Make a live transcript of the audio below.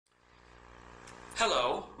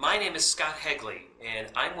Hello, my name is Scott Hegley, and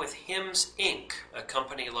I'm with HIMS Inc., a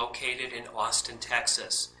company located in Austin,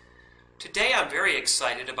 Texas. Today I'm very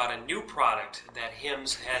excited about a new product that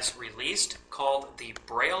HIMS has released called the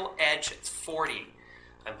Braille EDGE 40.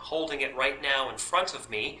 I'm holding it right now in front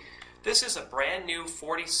of me. This is a brand new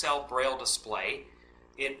 40-cell Braille display.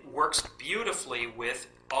 It works beautifully with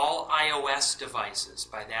all iOS devices.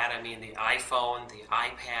 By that I mean the iPhone, the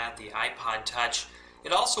iPad, the iPod Touch.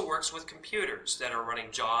 It also works with computers that are running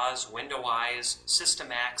JAWS, WindowEyes,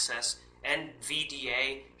 System Access,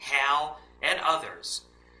 NVDA, HAL, and others.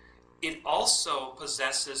 It also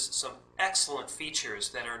possesses some excellent features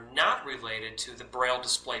that are not related to the Braille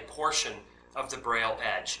display portion of the Braille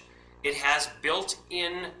EDGE. It has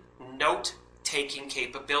built-in note-taking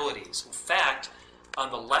capabilities. In fact, on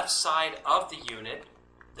the left side of the unit,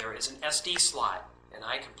 there is an SD slot, and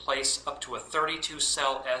I can place up to a 32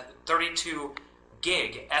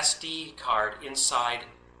 gig SD card inside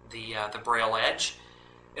the Braille EDGE.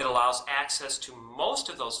 It allows access to most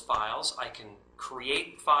of those files. I can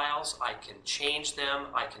create files, I can change them,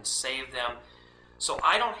 I can save them. So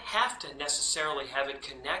I don't have to necessarily have it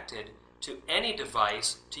connected to any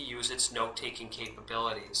device to use its note-taking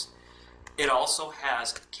capabilities. It also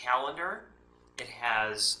has a calendar, it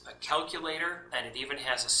has a calculator, and it even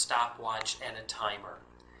has a stopwatch and a timer.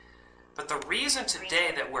 But the reason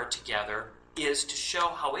today that we're together is to show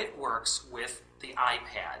how it works with the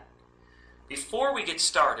iPad. Before we get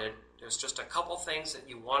started, there's just a couple things that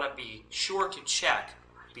you want to be sure to check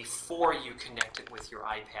before you connect it with your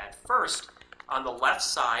iPad. First, on the left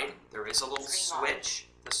side, there is a little switch.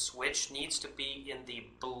 The switch needs to be in the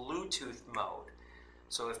Bluetooth mode.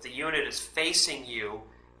 So if the unit is facing you,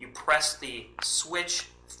 you press the switch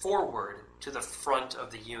forward to the front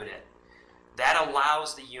of the unit. That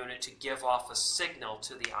allows the unit to give off a signal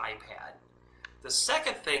to the iPad. The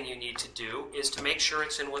second thing you need to do is to make sure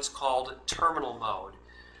it's in what's called terminal mode.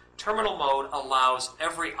 Terminal mode allows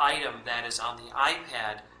every item that is on the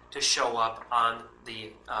iPad to show up on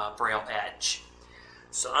the Braille EDGE.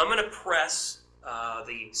 So I'm going to press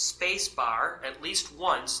the space bar at least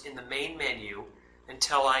once in the main menu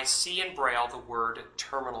until I see in Braille the word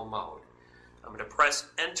terminal mode. I'm going to press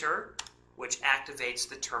enter, which activates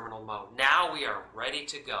the terminal mode. Now we are ready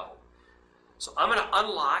to go. So I'm going to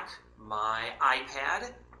unlock my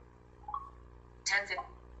iPad.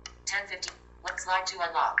 1050. Slide to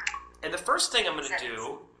unlock. And the first thing I'm going to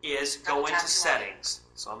do is go into settings.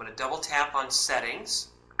 So I'm going to double tap on settings.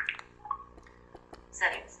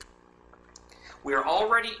 Settings. We're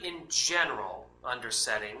already in general under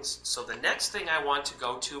settings. So the next thing I want to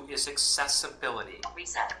go to is accessibility.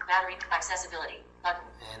 Reset. Battery accessibility button.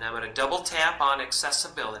 And I'm going to double tap on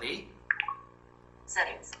accessibility.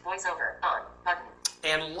 Settings. VoiceOver on button.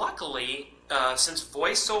 And luckily, since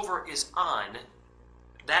VoiceOver is on,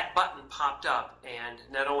 that button popped up, and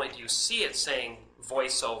not only do you see it saying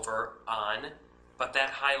VoiceOver on, but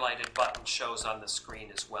that highlighted button shows on the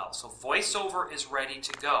screen as well. So VoiceOver is ready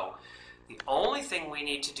to go. The only thing we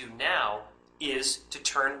need to do now is to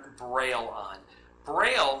turn Braille on.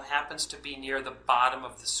 Braille happens to be near the bottom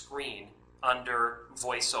of the screen under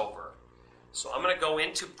VoiceOver. So I'm going to go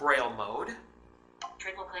into Braille mode.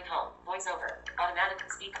 Triple click home. VoiceOver. Automatic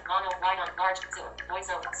speak. Mono right on large zoom.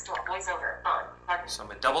 VoiceOver. Store. VoiceOver on button. So I'm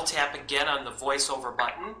going to double tap again on the VoiceOver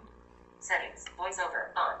button. Settings. VoiceOver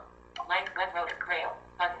on. Blank web road Braille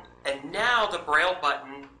button. And now the Braille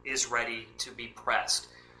button is ready to be pressed.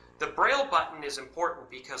 The Braille button is important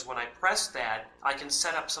because when I press that, I can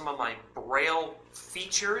set up some of my Braille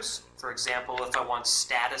features. For example, if I want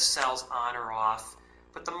status cells on or off.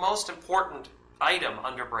 But the most important item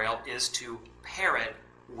under Braille is to pair it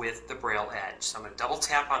with the Braille EDGE. So I'm going to double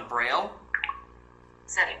tap on Braille.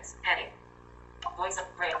 Settings. Heading. Voice of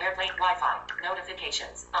Braille. Airplane Wi-Fi.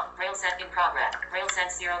 Notifications. Braille sent in progress. Braille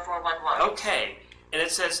sent 0411. Okay. And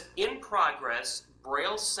it says in progress,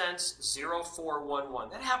 Braille Sense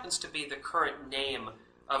 0411. That happens to be the current name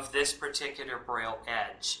of this particular Braille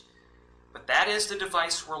EDGE. But that is the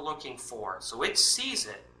device we're looking for. So it sees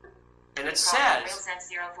it. And it says Braille Sense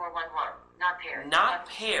 0411. Not paired. Not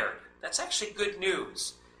paired. That's actually good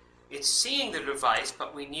news. It's seeing the device,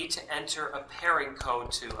 but we need to enter a pairing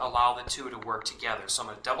code to allow the two to work together. So I'm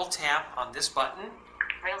going to double tap on this button.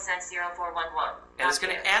 Braille Sense 0411. And it's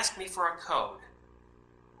going to ask me for a code.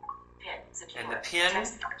 Pin. Secure. And the pin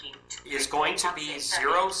is going to be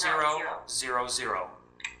 0000.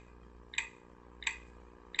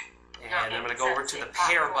 And I'm going to go over to the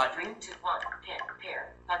pair button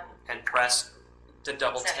and press the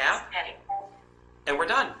double tap. And we're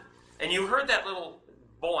done. And you heard that little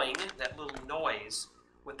boing, that little noise,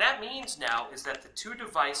 what that means now is that the two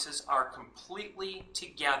devices are completely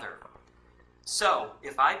together. So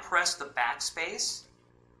if I press the backspace,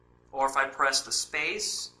 or if I press the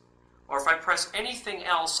space, or if I press anything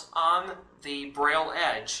else on the Braille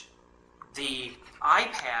Edge, the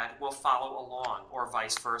iPad will follow along, or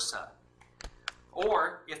vice versa.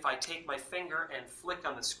 Or if I take my finger and flick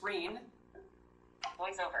on the screen,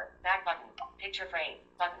 VoiceOver, back button, picture frame,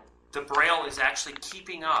 button. The Braille is actually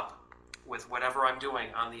keeping up with whatever I'm doing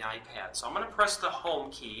on the iPad. So I'm going to press the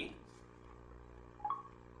home key.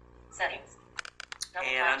 Settings.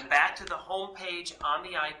 And I'm back to the home page on the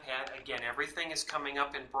iPad. Again, everything is coming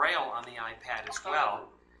up in Braille on the iPad as well.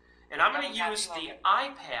 And I'm going to use the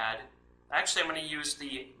iPad, actually I'm going to use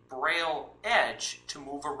the Braille Edge to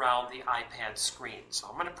move around the iPad screen. So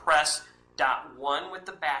I'm going to press .1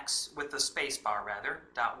 with the space bar rather,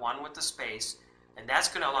 .1 with the space, and that's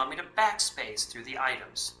going to allow me to backspace through the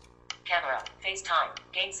items. Camera, FaceTime,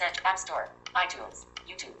 Game Set, App Store, iTunes,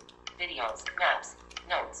 YouTube, videos, maps,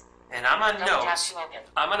 notes. And I'm on Double Notes. tap to open.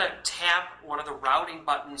 I'm going to tap one of the routing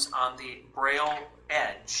buttons on the Braille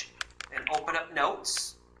Edge and open up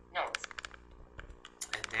Notes. Notes.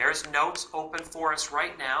 And there's Notes open for us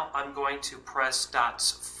right now. I'm going to press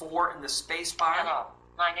 .4 in the space bar. Hello,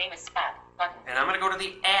 my name is Add button. And I'm going to go to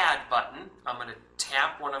the Add button. I'm going to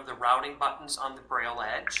tap one of the routing buttons on the Braille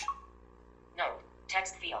Edge. Note,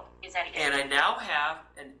 text field is edited. And I now have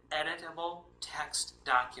an editable text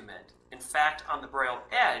document. In fact, on the Braille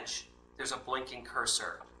Edge, there's a blinking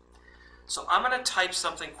cursor. So I'm going to type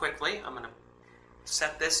something quickly. I'm going to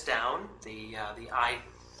set this down, the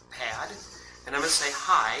iPad, and I'm going to say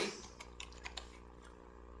hi,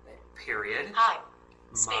 period. Hi.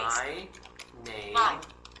 Space. My name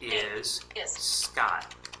is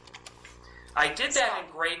Scott. I did that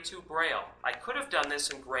in grade 2 Braille. I could have done this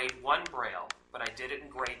in grade 1 Braille, but I did it in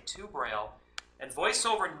grade 2 Braille. And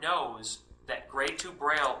VoiceOver knows that grade 2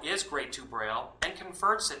 Braille is grade 2 Braille and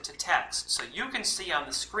converts it to text. So you can see on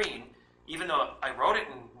the screen, even though I wrote it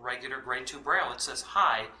in regular grade 2 Braille, it says,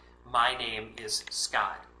 hi, my name is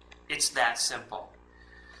Scott. It's that simple.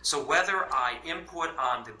 So whether I input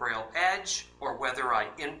on the Braille Edge or whether I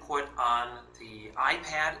input on the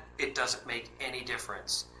iPad, it doesn't make any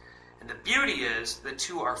difference. And the beauty is the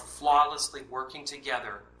two are flawlessly working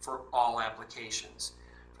together for all applications.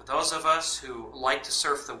 For those of us who like to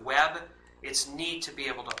surf the web, it's neat to be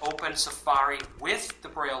able to open Safari with the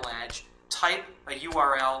Braille Edge, type a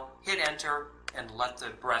URL, hit enter, and let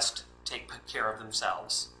the rest take care of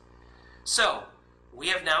themselves. So, we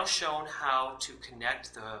have now shown how to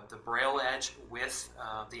connect the Braille Edge with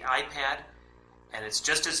the iPad, and it's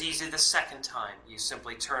just as easy the second time. You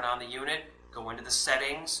simply turn on the unit, go into the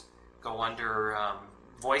settings, go under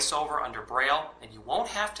VoiceOver, under Braille, and you won't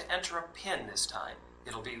have to enter a PIN this time.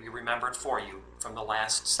 It'll be remembered for you from the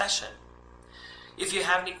last session. If you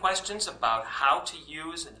have any questions about how to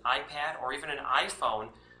use an iPad or even an iPhone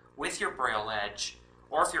with your Braille Edge,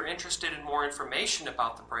 or if you're interested in more information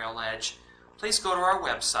about the Braille Edge, please go to our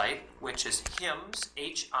website, which is HIMS,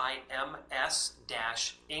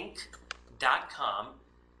 HIMS-inc.com,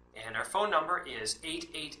 and our phone number is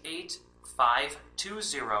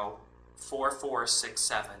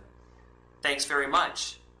 888-520-4467. Thanks very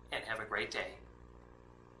much, and have a great day.